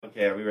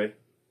Okay, are we ready?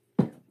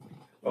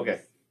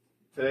 Okay.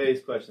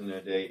 Today's question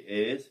of the day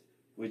is,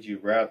 would you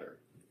rather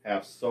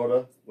have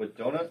soda with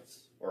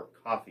donuts or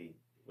coffee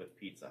with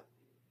pizza?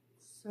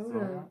 Soda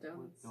with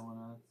donuts.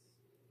 donuts.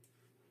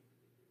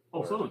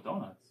 Oh, soda with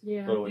donuts.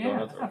 Yeah. Soda with Yeah,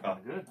 donuts that's or not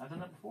coffee? good. I've done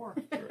that before.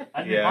 I didn't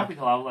Yeah. drink coffee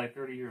till I was like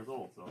 30 years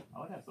old, so I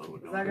would have soda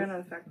with Is donuts. that going to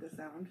affect the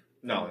sound?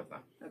 No, it's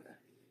not.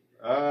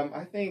 Okay.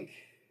 I think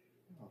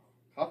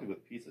coffee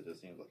with pizza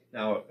just seems like...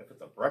 Now, if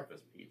it's a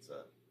breakfast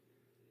pizza,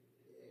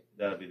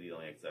 that'd be the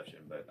only exception,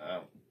 but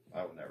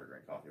I would never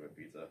drink coffee with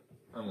pizza.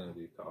 I'm gonna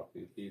do coffee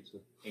with pizza.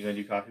 You gonna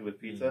do coffee with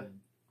pizza?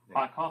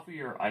 Hot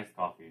coffee or iced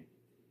coffee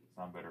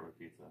sound better with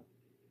pizza?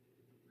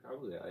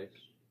 Probably ice.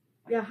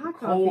 Yeah, hot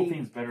Cold coffee.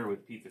 thing's better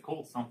with pizza.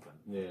 Cold something.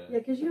 Yeah. Yeah,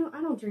 because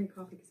I don't drink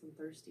coffee because I'm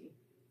thirsty.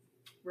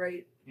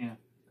 Right.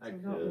 I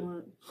don't could.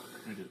 want.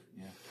 You just-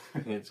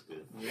 yeah. It's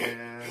good.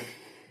 Yeah.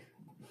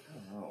 I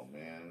don't know,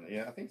 man.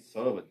 Yeah, I think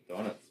soda with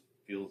donuts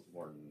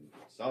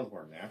sounds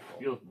more natural.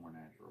 Feels more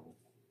natural.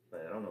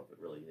 But I don't know if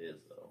it really is,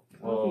 though.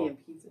 Coffee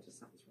and pizza just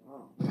sounds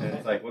wrong. And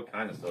it's like, what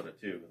kind of soda,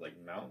 too? It's like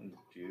Mountain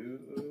Dew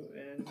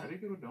Are they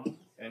good with donuts?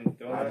 and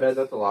donuts. I bet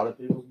that's a lot of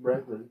people's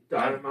breakfast.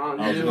 Diet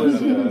Mountain I Dew. was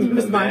gonna say, It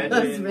was my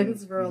Imagine-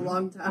 husband's for a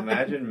long time.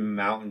 Imagine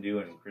Mountain Dew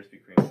and Krispy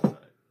Kreme donut.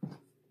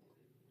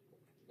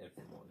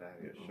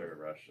 That'd be a sugar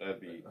rush. That'd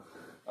be,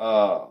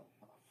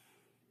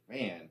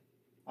 man.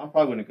 I'm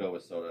probably gonna go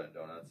with soda and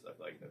donuts. I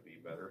feel like that'd be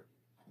better.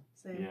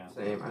 Same. Yeah.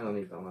 Same. I don't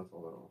eat donuts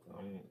all the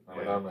time.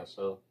 I'm by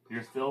myself.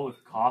 You're still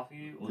with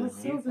coffee? With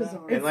That's so pizza?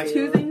 bizarre. And It's like-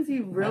 two things he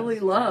really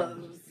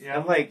loves. Yeah.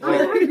 And like, I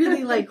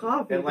really like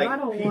coffee, and but like I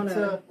don't want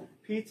to.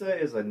 pizza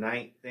is a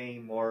night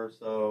thing more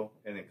so,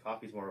 and then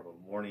coffee's more of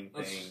a morning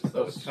thing.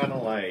 So it's That's- kind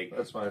of like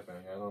That's my thing.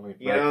 I don't eat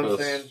You know what I'm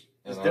breakfast. saying?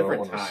 And Just I don't different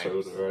want a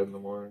times. soda right in the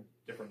morning.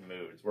 different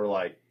moods. We're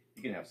like,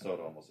 you can have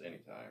soda almost any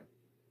time.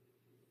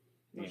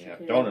 You Unless can you have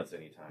can. donuts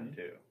anytime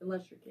too.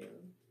 Unless you're Caleb.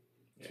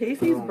 Yeah.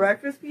 Casey's Oh.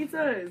 breakfast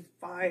pizza is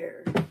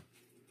fire.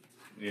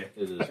 Yeah,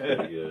 It is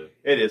pretty good.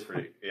 it is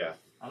pretty. Yeah,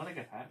 I don't think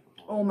I've had it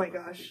before. Oh my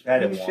gosh.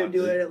 Had it You should once.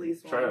 do it at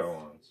least Try it once.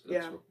 once.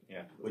 Yeah.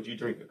 yeah. Would you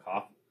drink a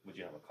coffee? Would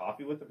you have a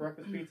coffee with the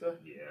breakfast pizza?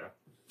 Yeah.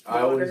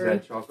 I always Water.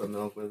 had chocolate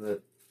milk with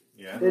it.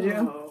 Yeah, Did you?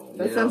 Oh.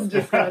 That Yeah. sounds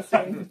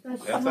disgusting. That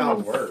that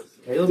sounds worse.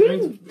 Caleb Didn't-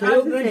 drinks, I was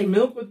Caleb gonna drinks say-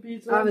 milk with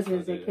pizza. I was going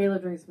to say, Okay.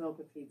 Caleb drinks milk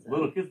with pizza.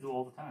 Little kids do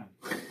all the time.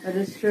 That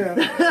is true.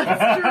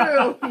 That's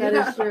true. That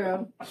Yeah. is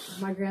true.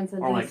 My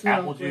grandson Or drinks like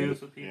apple milk with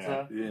juice with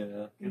pizza.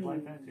 Yeah. Kids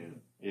like that too.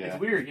 Yeah, It's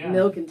weird, yeah.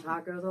 milk and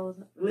tacos all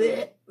the time.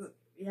 Blech.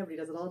 Yeah, but he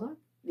does it all the time.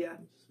 Yeah.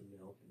 Just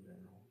milk in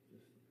general.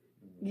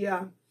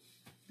 Yeah.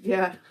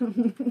 Yeah.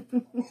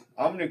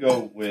 I'm gonna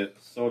go with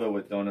soda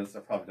with donuts.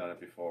 I've probably done it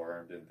before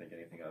and didn't think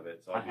anything of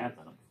it. So I I'll do have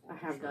done it before. I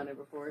have done it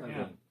before.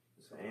 Yeah.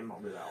 Same. I'll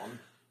do that one.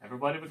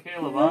 Everybody but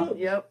Caleb, huh?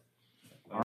 Yep.